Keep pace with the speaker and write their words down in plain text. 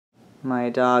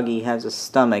My doggy has a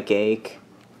stomach ache.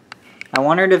 I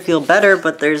want her to feel better,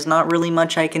 but there's not really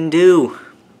much I can do.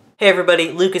 Hey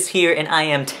everybody, Lucas here, and I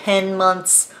am 10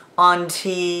 months on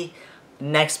tea.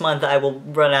 Next month I will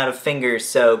run out of fingers,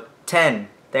 so 10.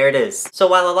 There it is. So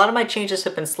while a lot of my changes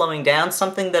have been slowing down,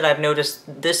 something that I've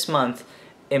noticed this month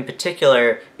in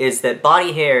particular is that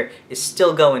body hair is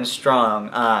still going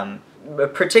strong.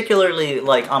 Particularly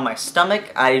like on my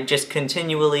stomach, I just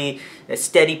continually, a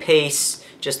steady pace,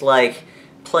 just like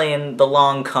playing the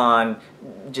long con,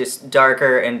 just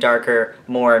darker and darker,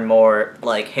 more and more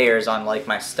like hairs on like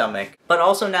my stomach. But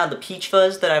also now the peach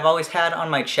fuzz that I've always had on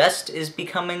my chest is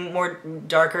becoming more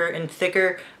darker and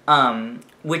thicker,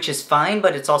 which is fine,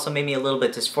 but it's also made me a little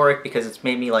bit dysphoric because it's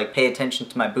made me like pay attention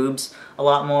to my boobs a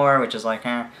lot more, which is like,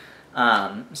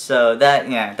 so that,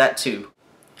 yeah, that too.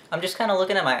 I'm just kind of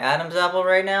looking at my Adam's apple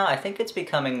right now. I think it's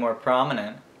becoming more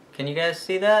prominent. Can you guys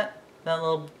see that? That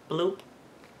little bloop?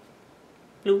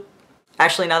 Bloop.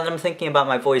 Actually, now that I'm thinking about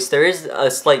my voice, there is a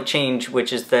slight change,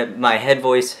 which is that my head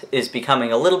voice is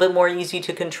becoming a little bit more easy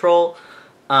to control,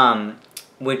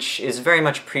 which is very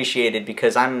much appreciated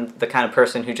because I'm the kind of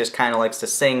person who just kind of likes to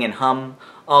sing and hum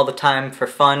all the time for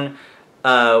fun,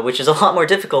 which is a lot more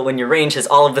difficult when your range has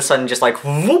all of a sudden just like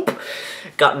whoop,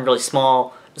 gotten really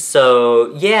small.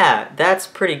 So yeah, that's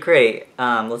pretty great.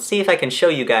 Let's see if I can show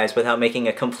you guys without making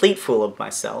a complete fool of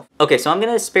myself. Okay, so I'm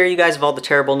gonna spare you guys of all the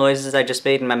terrible noises I just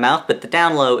made in my mouth, but the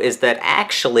down low is that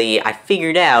actually I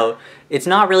figured out it's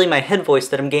not really my head voice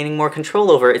that I'm gaining more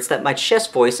control over, it's that my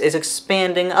chest voice is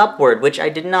expanding upward, which I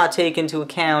did not take into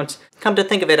account. Come to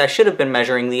think of it, I should have been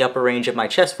measuring the upper range of my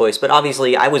chest voice, but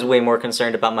obviously I was way more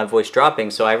concerned about my voice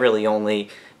dropping, so I really only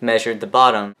measured the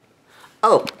bottom.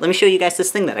 Oh, let me show you guys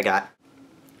this thing that I got.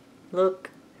 Look,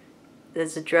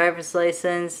 there's a driver's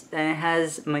license, and it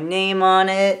has my name on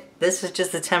it. This is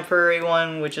just a temporary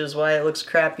one, which is why it looks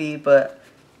crappy, but,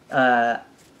 yeah,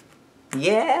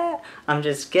 I'm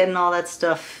just getting all that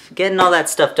stuff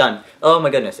done. Oh my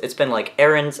goodness, it's been like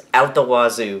errands out the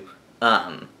wazoo,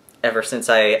 ever since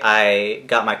I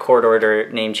got my court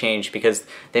order name changed, because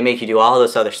they make you do all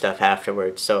this other stuff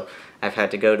afterwards. So I've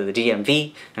had to go to the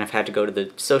DMV, and I've had to go to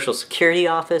the Social Security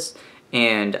office,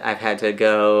 and I've had to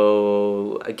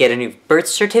go get a new birth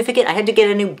certificate. I had to get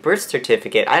a new birth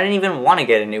certificate. I didn't even want to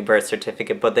get a new birth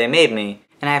certificate, but they made me.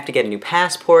 And I have to get a new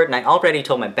passport, and I already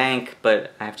told my bank,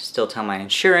 but I have to still tell my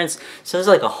insurance. So there's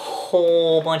like a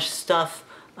whole bunch of stuff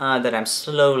that I'm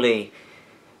slowly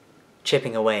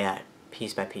chipping away at,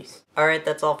 piece by piece. Alright,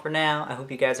 that's all for now. I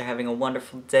hope you guys are having a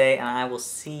wonderful day, and I will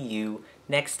see you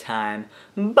next time.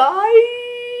 Bye!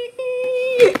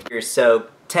 So,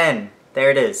 10.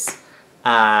 There it is.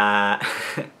 I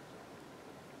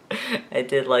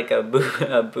did like a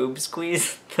boob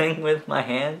squeeze thing with my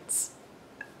hands.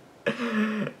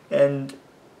 And,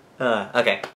 okay.